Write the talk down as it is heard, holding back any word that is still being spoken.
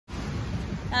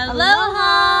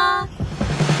Aloha!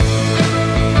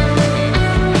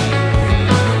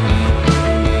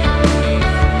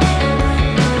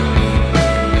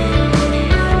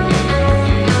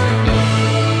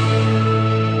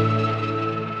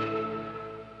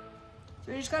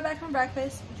 So we just got back from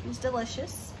breakfast, which was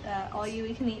delicious. All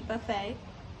you can eat buffet. It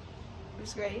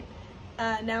was great.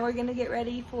 Now we're gonna get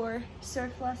ready for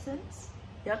surf lessons.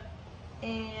 Yep.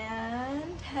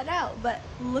 And head out. But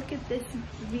look at this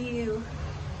view.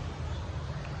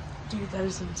 Dude, that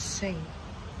is insane.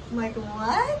 Like,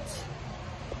 what?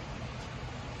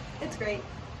 It's great.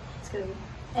 It's gonna be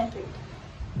epic.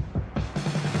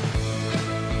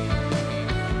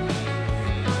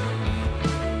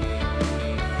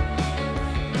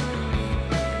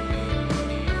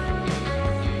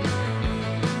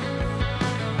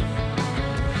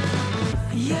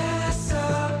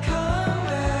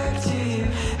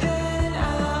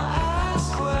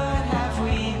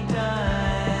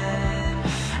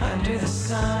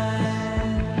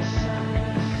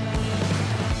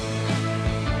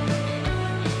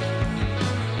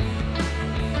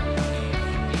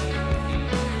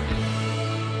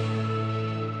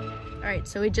 Alright,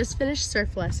 so we just finished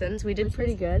surf lessons. We did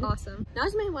pretty good. Awesome. Now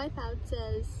as my wipeout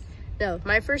says. No,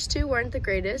 my first two weren't the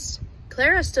greatest.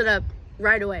 Clara stood up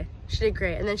right away. She did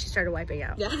great, and then she started wiping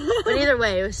out. Yeah. But either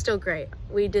way, it was still great.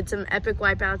 We did some epic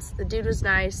wipeouts. The dude was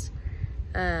nice.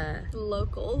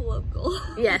 Local.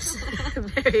 Yes,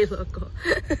 very local.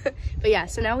 But yeah,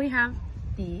 so now we have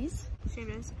these.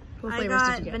 What I flavors got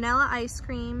did you get? vanilla ice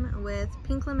cream with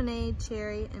pink lemonade,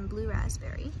 cherry, and blue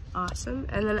raspberry. Awesome.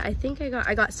 And then I think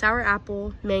I got sour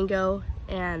apple, mango,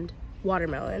 and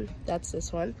watermelon. That's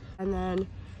this one. And then,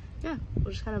 yeah,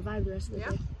 we'll just kind of vibe the rest of the day.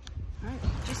 All right.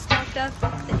 Just stocked up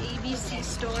at the ABC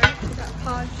store. We got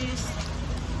pog juice,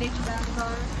 nature bath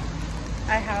bar.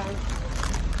 I have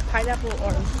pineapple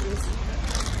orange juice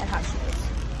and hot Cheetos.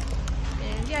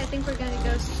 And yeah, I think we're gonna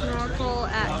go snorkel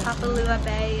at Kapalua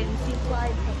Bay and see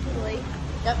CLYDE, hopefully.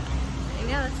 Yep. And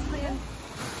yeah, that's the plan.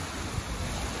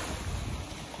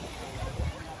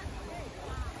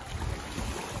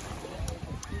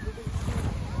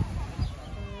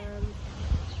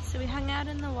 So we hung out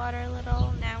in the water a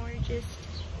little. Now we're just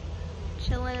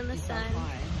chilling in the sun.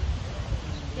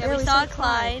 Yeah, we saw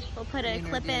CLYDE. We'll put a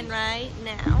clip in right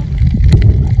now.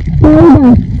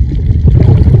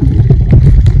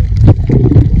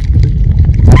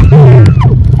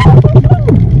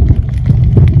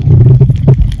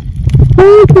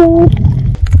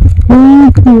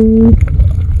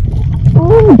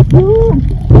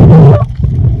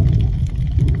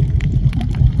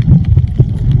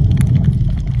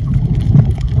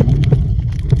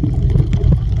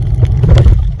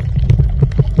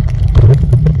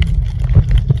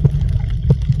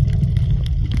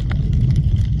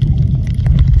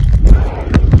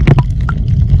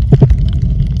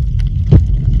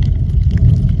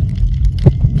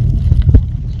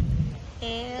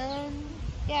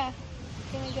 Yeah,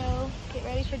 gonna go get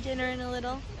ready for dinner in a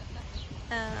little.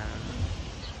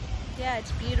 Yeah,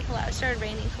 it's beautiful out. It started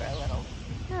raining for a little.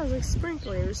 Yeah, it was like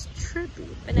sprinkling. It was trippy.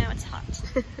 But now it's hot.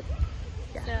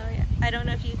 Yeah. So yeah, I don't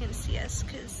know if you can see us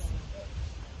because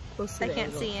We'll see I there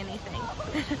can't a see little. anything.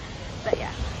 But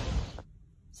yeah.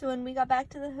 So when we got back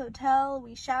to the hotel,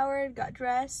 we showered, got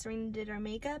dressed, Serena did our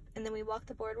makeup, and then we walked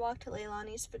the boardwalk to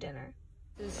Leilani's for dinner.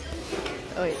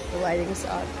 Oh wait, the lighting's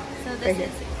on. So Right this here.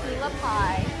 is HULA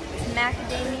pie. It's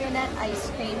macadamia nut ice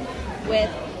cream with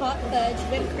hot fudge,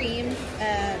 whipped cream,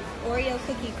 Oreo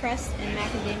cookie crust, and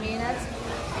macadamia nuts.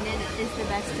 And it is the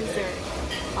best dessert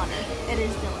on earth. It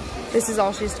is delicious. This is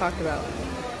all she's talked about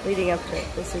leading up to it.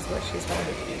 This is what she's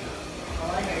wanted.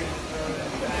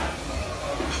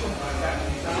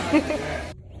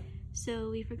 So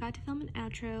we forgot to film an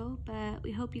outro, but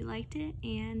we hope you liked it,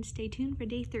 and stay tuned for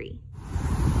day 3.